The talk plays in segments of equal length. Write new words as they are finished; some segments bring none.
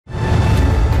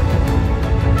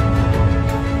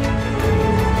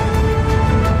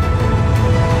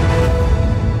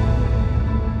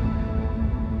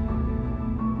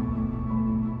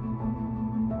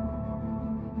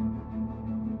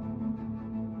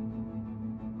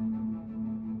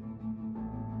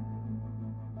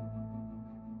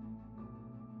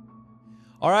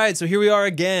All right, so here we are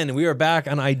again. We are back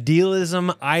on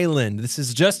Idealism Island. This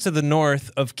is just to the north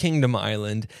of Kingdom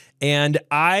Island. And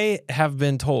I have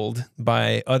been told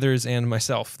by others and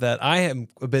myself that I am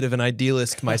a bit of an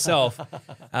idealist myself.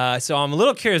 So I'm a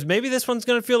little curious. Maybe this one's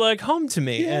going to feel like home to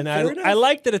me. Yeah, and fair I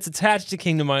like that it's attached to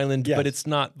Kingdom Island, Yes. but it's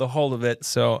not the whole of it.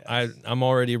 So I'm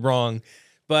already wrong.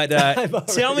 But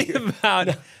tell me about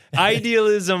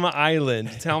Idealism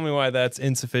Island. Tell me why that's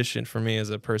insufficient for me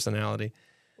as a personality.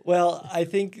 Well, I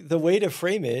think the way to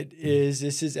frame it is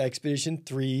this is Expedition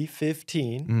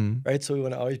 315, right? So we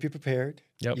want to always be prepared.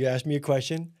 Yep. You ask me a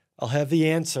question, I'll have the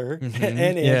answer and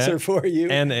answer for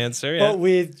you. And answer, yeah. But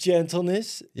with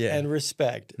gentleness Yeah. and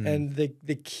respect. And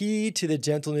the key to the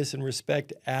gentleness and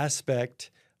respect aspect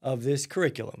of this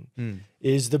curriculum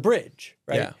is the bridge,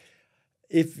 right? Yeah.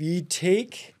 If you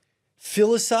take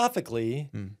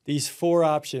philosophically these four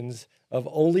options of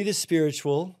only the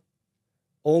spiritual,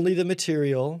 only the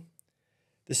material,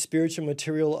 the spiritual and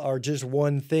material are just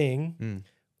one thing,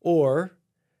 or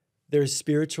there's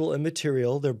spiritual and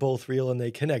material, they're both real and they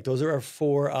connect. Those are our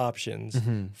four options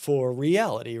for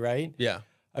reality, right? Yeah.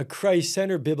 A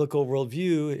Christ-centered biblical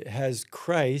worldview has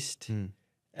Christ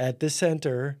at the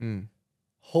center,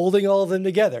 holding all of them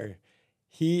together.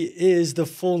 He is the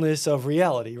fullness of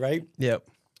reality, right? Yep.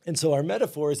 And so our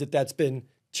metaphor is that that's been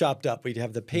chopped up. We'd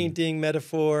have the painting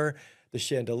metaphor, the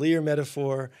chandelier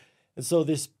metaphor. And so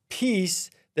this piece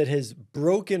that has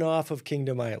broken off of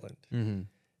Kingdom Island,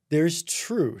 there's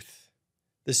truth.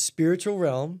 The spiritual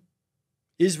realm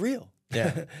is real.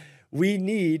 Yeah. We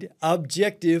need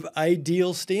objective,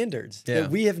 ideal standards that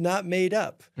we have not made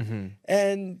up.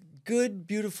 And good,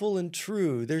 beautiful, and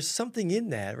true, there's something in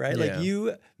that, right? Yeah. Like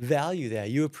you value that,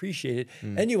 you appreciate it,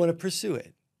 and you want to pursue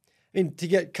it. I mean, to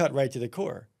get cut right to the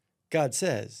core, God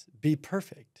says, be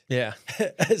perfect. Yeah.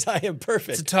 As I am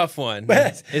perfect. It's a tough one.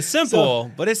 But- It's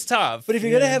simple, but it's tough. But if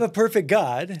you're going to have a perfect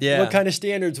God, Yeah. what kind of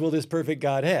standards will this perfect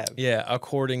God have? Yeah,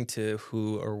 according to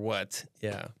who or what.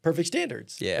 Yeah. Perfect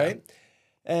standards, Yeah. right?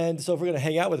 And so if we're going to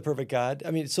hang out with a perfect God,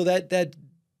 I mean, so that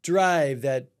drive,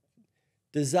 that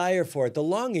desire for it, the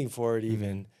longing for it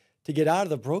even, to get out of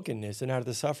the brokenness and out of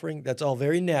the suffering, that's all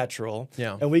very natural.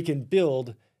 Yeah. And we can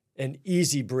build an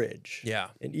easy bridge. Yeah.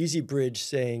 An easy bridge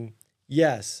saying,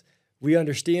 yes, we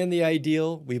understand the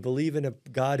ideal. We believe in a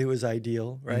God who is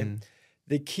ideal, right?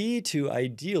 The key to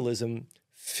idealism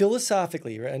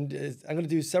philosophically, and I'm going to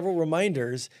do several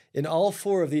reminders in all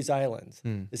four of these islands.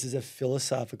 This is a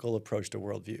philosophical approach to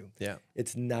worldview. Yeah.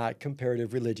 It's not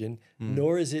comparative religion,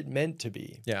 nor is it meant to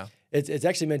be. Yeah. It's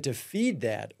actually meant to feed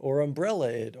that or umbrella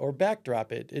it or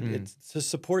backdrop it. It's to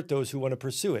support those who want to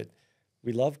pursue it.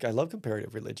 I love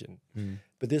comparative religion,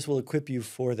 but this will equip you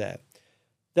for that.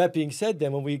 That being said,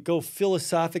 then, when we go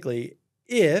philosophically,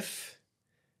 if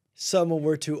someone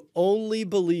were to only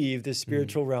believe the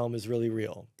spiritual realm is really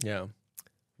real, Yeah.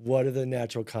 what are the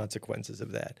natural consequences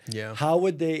of that? Yeah. How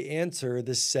would they answer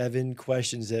the 7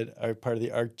 questions that are part of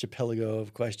the archipelago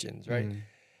of questions, right?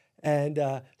 And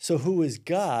so who is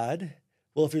God?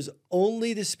 Well, if there's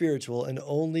only the spiritual and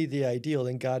only the ideal,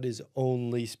 then God is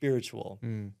only spiritual.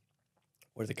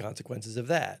 What are the consequences of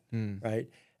that, right?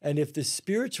 And if the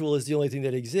spiritual is the only thing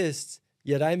that exists,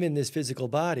 yet I'm in this physical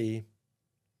body,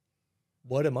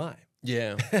 what am I?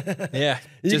 Yeah. Yeah.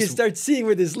 You can start seeing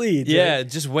where this leads. Yeah, right?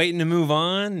 just waiting to move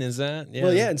on. Is that? Yeah.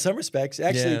 Well, yeah, in some respects.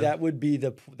 Actually, Yeah. that would be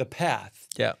the path.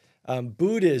 Yeah.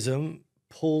 Buddhism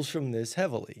pulls from this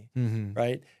heavily,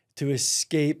 right? To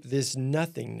escape this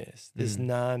nothingness, this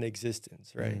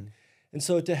non-existence, right? And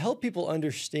so to help people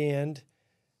understand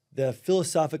the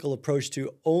philosophical approach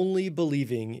to only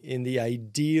believing in the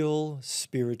ideal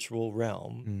spiritual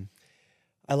realm,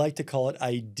 I like to call it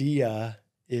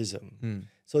IDEAlism.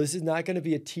 So this is not going to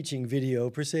be a teaching video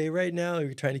per se right now.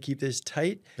 We're trying to keep this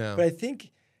tight. No. But I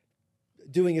think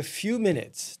doing a few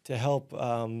minutes to help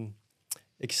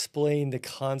explain the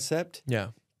concept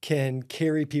can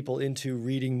carry people into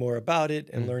reading more about it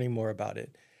and learning more about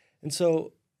it. And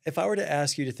so if I were to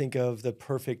ask you to think of the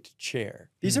perfect chair,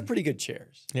 these are pretty good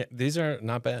chairs. Yeah. These are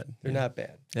not bad. They're not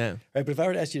bad. Yeah. Right? But if I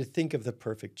were to ask you to think of the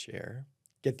perfect chair,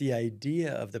 get the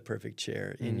idea of the perfect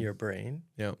chair in your brain,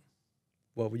 Yeah.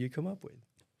 what would you come up with?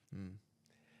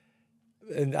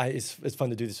 And it's fun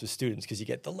to do this with students because you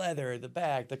get the leather, the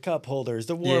back, the cup holders,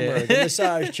 the warmer, the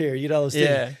massage chair, you get all those things.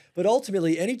 Yeah. But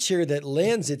ultimately, any chair that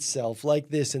lands itself like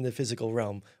this in the physical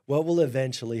realm, what will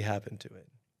eventually happen to it?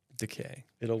 Decay.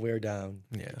 It'll wear down,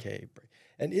 Yeah. decay.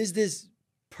 And is this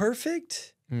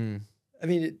perfect? I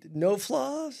mean, no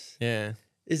flaws? Yeah.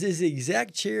 Is this the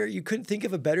exact chair? You couldn't think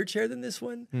of a better chair than this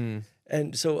one?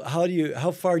 And so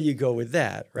how far do you go with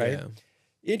that, right? Yeah.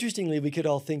 Interestingly, we could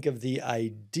all think of the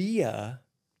idea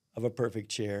of a perfect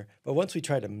chair. But once we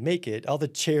try to make it, all the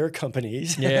chair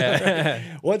companies,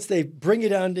 Yeah. once they bring it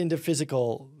down into the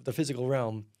physical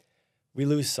realm, we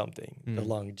lose something. The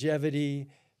longevity,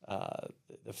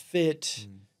 the fit,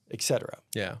 etc.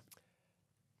 Yeah.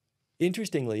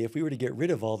 Interestingly, if we were to get rid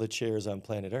of all the chairs on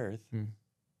planet Earth,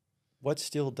 what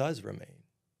still does remain?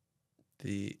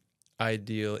 The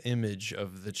ideal image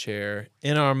of the chair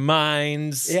in our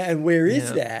minds. Yeah, and where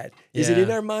is that? Is it Yeah.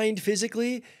 in our mind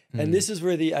physically? And this is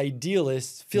where the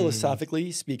idealists,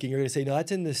 philosophically speaking, are going to say, no,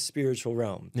 that's in the spiritual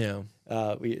realm. Yeah.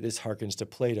 This harkens to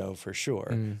Plato for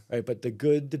sure, right? But the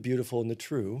good, the beautiful, and the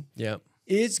true Yeah.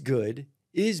 is good,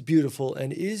 is beautiful,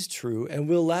 and is true, and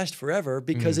will last forever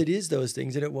because it is those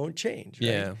things and it won't change. Right?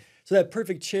 Yeah. So that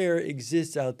perfect chair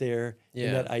exists out there in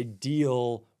Yeah. that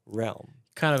ideal realm.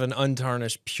 Kind of an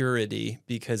untarnished purity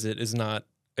because it is not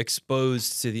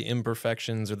exposed to the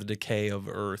imperfections or the decay of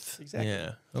Earth. Exactly.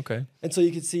 Yeah. Okay. And so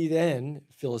you can see then,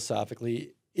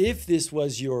 philosophically, if this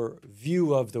was your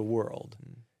view of the world,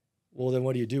 well, then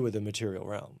what do you do with the material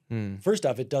realm? First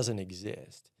off, it doesn't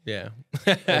exist. Yeah.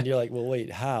 And you're like, well,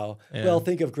 wait, how? Yeah. Well,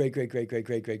 think of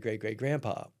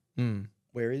great-great-great-great-great-great-great-grandpa.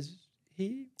 Where is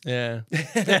he? Yeah.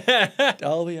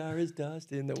 All we are is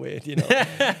dust in the wind, you know.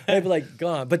 Right, but like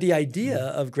gone. But the idea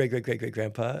of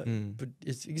great-great-great-great-grandpa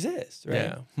exists,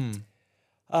 right?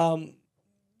 Yeah.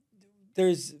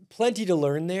 There's plenty to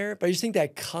learn there, but I just think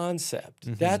that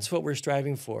concept, that's what we're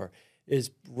striving for,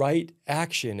 is right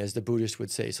action, as the Buddhist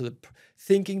would say. So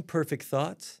thinking perfect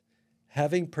thoughts,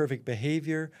 having perfect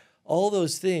behavior, all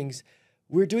those things,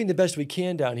 we're doing the best we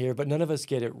can down here, but none of us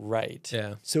get it right.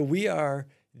 Yeah. So we are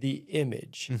the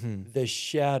image, the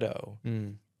shadow,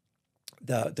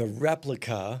 the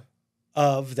replica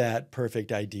of that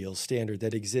perfect ideal standard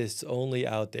that exists only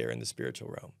out there in the spiritual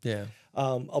realm. Yeah.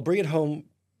 I'll bring it home,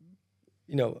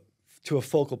 you know, to a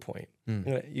focal point.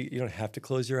 You don't have to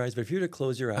close your eyes, but if you were to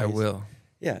close your eyes. I will.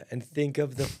 Yeah, and think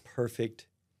of the perfect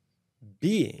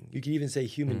being. You could even say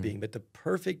human being, but the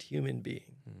perfect human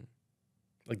being.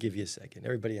 I'll give you a second.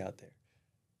 Everybody out there.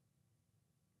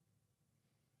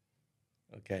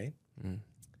 Okay.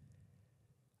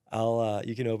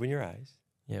 You can open your eyes.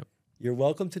 Yep. You're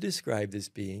welcome to describe this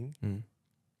being.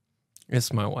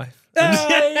 It's my wife.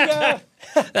 There you go.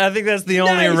 I think that's the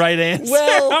only Nice. right answer.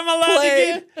 Well I'm allowed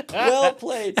played. to get. Well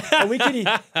played. And we can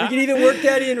even work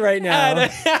that in right now.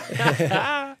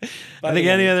 I By think the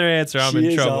any way, other answer, I'm she in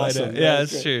is trouble. awesome. Yeah,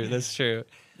 That's that's great. true. That's true.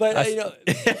 But you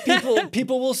know,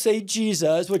 people will say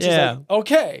Jesus, which is Yeah. like,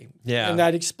 okay. Yeah. And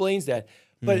that explains that.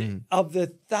 But of the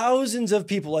thousands of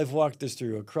people I've walked this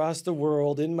through across the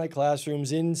world, in my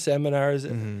classrooms, in seminars,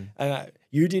 and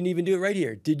you didn't even do it right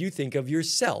here. Did you think of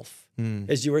yourself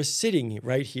as you were sitting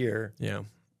right here? Yeah.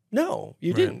 No,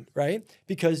 you didn't, right?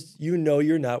 Because you know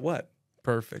you're not what?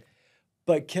 Perfect.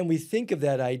 But can we think of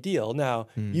that ideal? Now,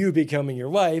 you becoming your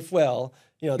wife, well,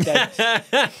 you know, that,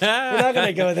 we're not going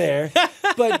to go there.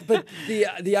 But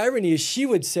the irony is she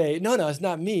would say, no, it's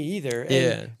not me either.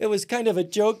 And it was kind of a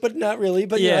joke, but not really.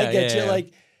 But yeah, I get you.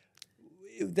 Like,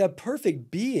 the perfect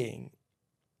being,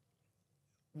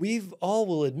 we've all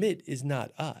will admit, is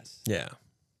not us. Yeah.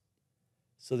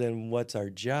 So then what's our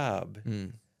job?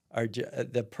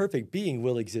 The perfect being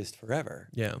will exist forever.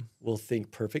 Yeah. We'll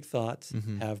think perfect thoughts,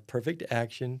 have perfect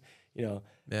action, you know,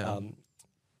 Yeah.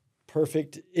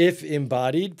 perfect, if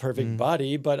embodied, perfect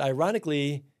body. But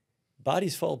ironically,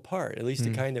 bodies fall apart, at least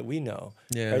the kind that we know.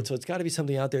 Yeah. Right? So it's got to be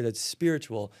something out there that's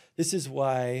spiritual. This is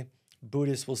why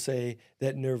Buddhists will say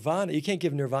that nirvana, you can't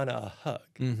give nirvana a hug.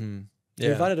 Yeah.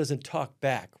 Nirvana doesn't talk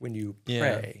back when you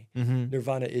pray. Yeah.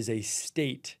 Nirvana is a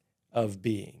state of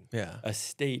being, Yeah. a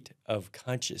state of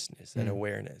consciousness and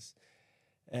awareness.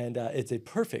 And it's a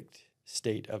perfect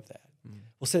state of that.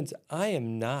 Well, since I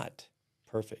am not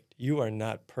perfect, you are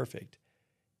not perfect,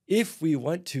 if we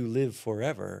want to live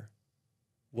forever,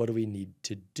 what do we need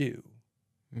to do?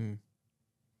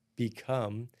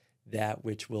 Become that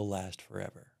which will last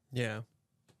forever. Yeah.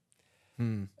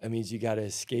 That means you got to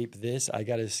escape this. I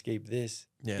got to escape this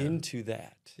into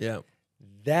that. Yeah.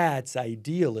 That's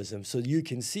idealism. So you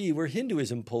can see where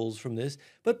Hinduism pulls from this,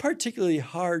 but particularly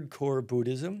hardcore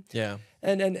Buddhism. Yeah.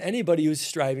 And anybody who's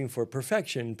striving for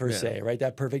perfection, per se, right?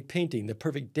 That perfect painting, the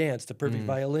perfect dance, the perfect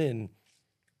violin.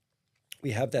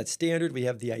 We have that standard. We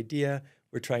have the idea.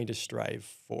 We're trying to strive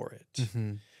for it.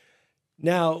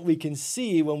 Now, we can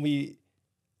see when we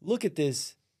look at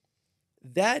this,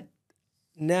 that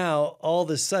now, all of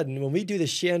a sudden, when we do the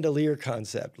chandelier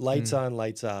concept, lights on,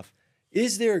 lights off,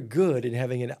 is there good in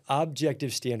having an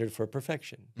objective standard for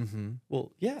perfection?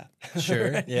 Well, yeah.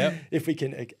 Sure. Right? Yeah. If we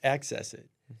can access it.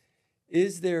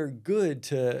 Is there good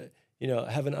to,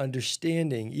 have an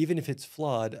understanding, even if it's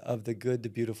flawed, of the good, the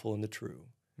beautiful, and the true.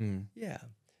 Yeah.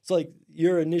 So like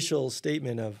your initial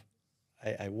statement of,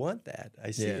 I want that,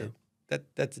 I see it,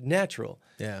 that's natural.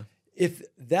 Yeah. If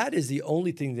that is the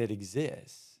only thing that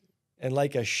exists, and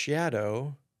like a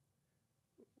shadow,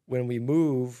 when we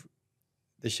move,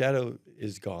 the shadow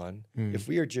is gone. If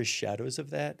we are just shadows of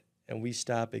that and we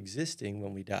stop existing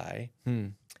when we die,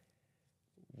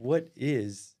 what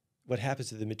happens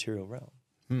to the material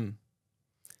realm?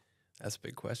 That's a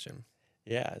big question.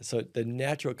 Yeah. So the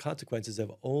natural consequences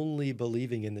of only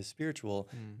believing in the spiritual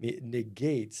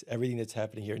negates everything that's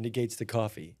happening here. It negates the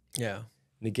coffee. Yeah.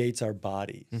 Negates our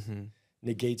bodies.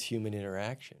 Negates human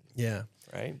interaction. Yeah.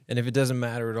 Right. And if it doesn't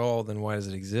matter at all, then why does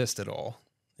it exist at all?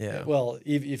 Yeah. Well,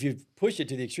 if you push it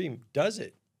to the extreme, does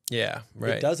it? Yeah.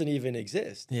 Right. It doesn't even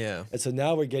exist. Yeah. And so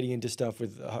now we're getting into stuff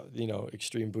with,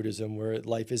 extreme Buddhism where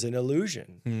life is an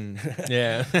illusion.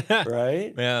 Yeah.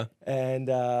 Right? Yeah. And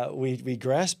we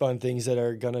grasp on things that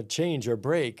are going to change or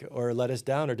break or let us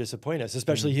down or disappoint us,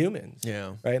 especially humans.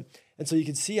 Yeah. Right? And so you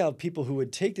can see how people who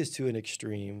would take this to an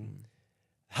extreme,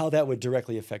 how that would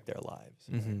directly affect their lives.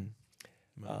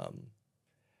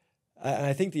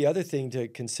 I think the other thing to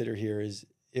consider here is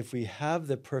if we have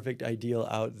the perfect ideal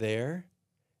out there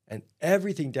and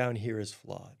everything down here is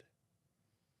flawed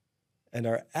and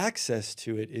our access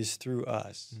to it is through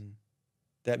us,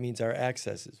 that means our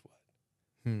access is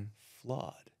what?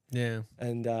 Flawed. Yeah.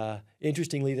 And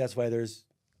interestingly, that's why there's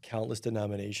countless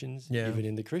denominations, even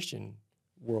in the Christian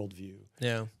worldview.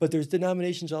 Yeah. But there's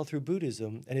denominations all through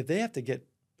Buddhism, and if they have to get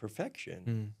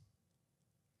perfection,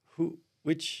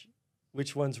 which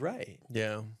one's right?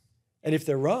 Yeah. And if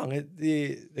they're wrong,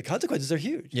 the consequences are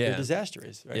huge. Yeah. They're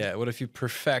disastrous. Right? Yeah. What if you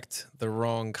perfect the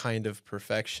wrong kind of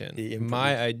perfection?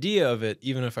 My idea of it,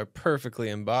 even if I perfectly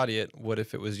embody it, what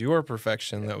if it was your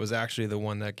perfection that was actually the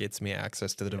one that gets me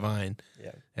access to the divine?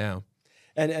 Yeah. Yeah.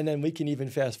 And then we can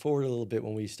even fast forward a little bit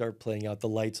when we start playing out the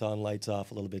lights on, lights off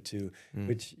a little bit too,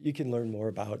 which you can learn more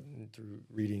about through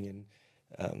reading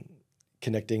and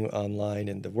connecting online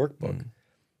and the workbook.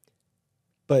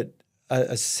 But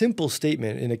a simple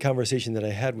statement in a conversation that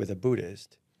I had with a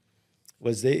Buddhist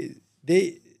was they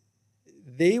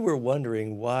were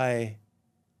wondering why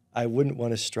I wouldn't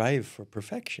want to strive for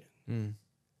perfection. And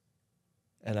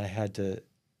I had to,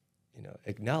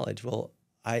 acknowledge, well,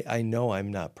 I know I'm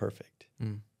not perfect.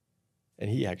 And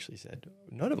he actually said,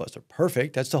 none of us are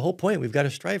perfect. That's the whole point. We've got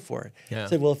to strive for it. Yeah. I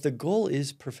said, well, if the goal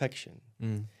is perfection,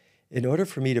 in order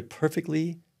for me to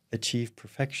perfectly achieve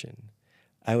perfection,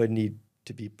 I would need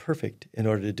to be perfect in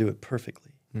order to do it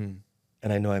perfectly. And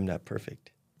I know I'm not perfect.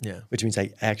 Yeah. Which means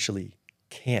I actually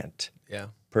can't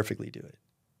perfectly do it.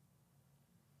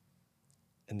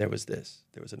 And there was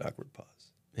an awkward pause.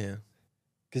 Yeah.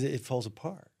 Because it falls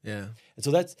apart. Yeah. And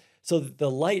so the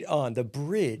light on, the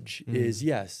bridge is,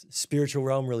 yes, spiritual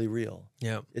realm really real.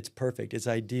 Yeah. It's perfect. It's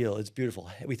ideal. It's beautiful.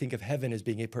 We think of heaven as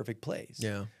being a perfect place.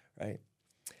 Yeah. Right?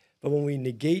 But when we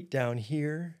negate down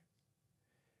here,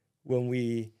 when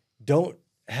we don't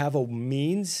have a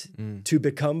means to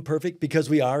become perfect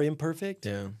because we are imperfect,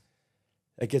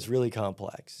 it gets really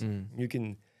complex. You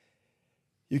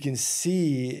can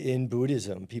see in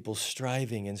Buddhism people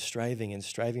striving and striving and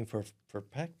striving for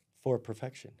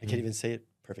perfection. I can't even say it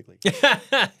perfectly.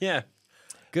 Yeah.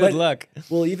 Good luck.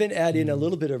 We'll even add in a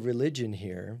little bit of religion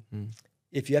here.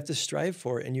 If you have to strive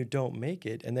for it and you don't make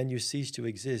it and then you cease to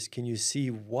exist, can you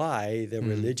see why the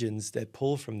religions that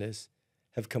pull from this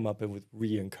have come up with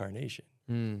reincarnation?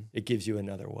 It gives you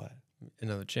another what?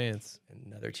 Another chance.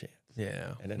 Another chance.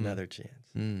 Yeah. And another chance.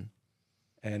 And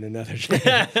another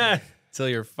chance. Till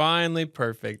you're finally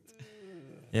perfect.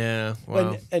 Yeah.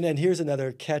 Wow. And then here's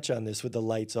another catch on this with the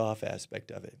lights off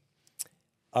aspect of it.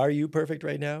 Are you perfect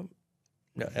right now?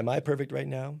 No. Am I perfect right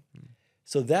now?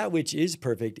 So that which is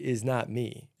perfect is not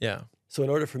me. Yeah. So in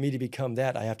order for me to become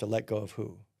that, I have to let go of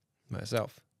who?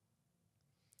 Myself.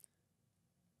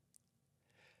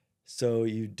 So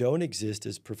you don't exist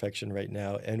as perfection right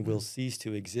now and will cease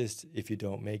to exist if you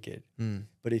don't make it.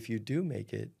 But if you do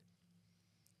make it,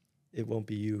 it won't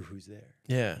be you who's there.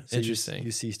 Yeah, so interesting.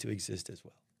 You cease to exist as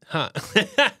well. Huh.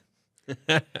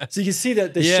 So you can see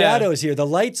that the shadows here, the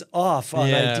lights off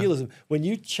on idealism. When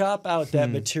you chop out that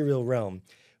material realm,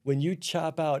 when you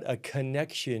chop out a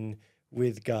connection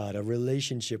with God, a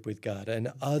relationship with God,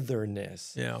 an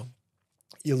otherness,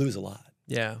 you lose a lot.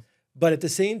 Yeah. But at the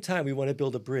same time, we want to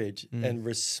build a bridge and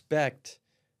respect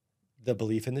the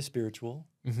belief in the spiritual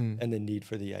and the need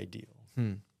for the ideal.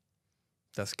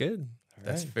 That's good.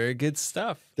 That's very good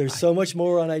stuff. There's so much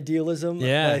more on idealism.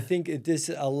 Yeah. I think this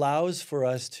allows for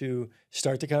us to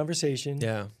start the conversation.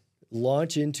 Yeah.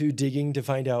 launch into digging to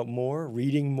find out more,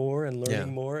 reading more and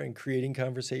learning more and creating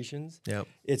conversations. Yep.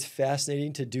 It's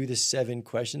fascinating to do the 7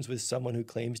 questions with someone who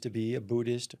claims to be a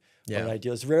Buddhist or an Yeah.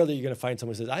 idealist. Rarely you're going to find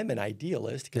someone who says, I'm an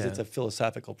idealist, because it's a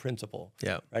philosophical principle.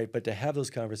 Yeah. Right? But to have those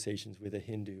conversations with a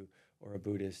Hindu or a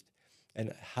Buddhist,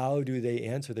 and how do they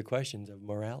answer the questions of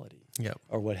morality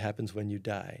or what happens when you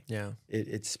die? Yeah.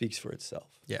 It speaks for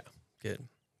itself. Yeah. Good.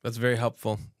 That's very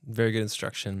helpful. Very good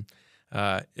instruction.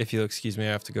 If you'll excuse me,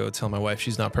 I have to go tell my wife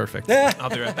she's not perfect. I'll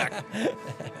be right back.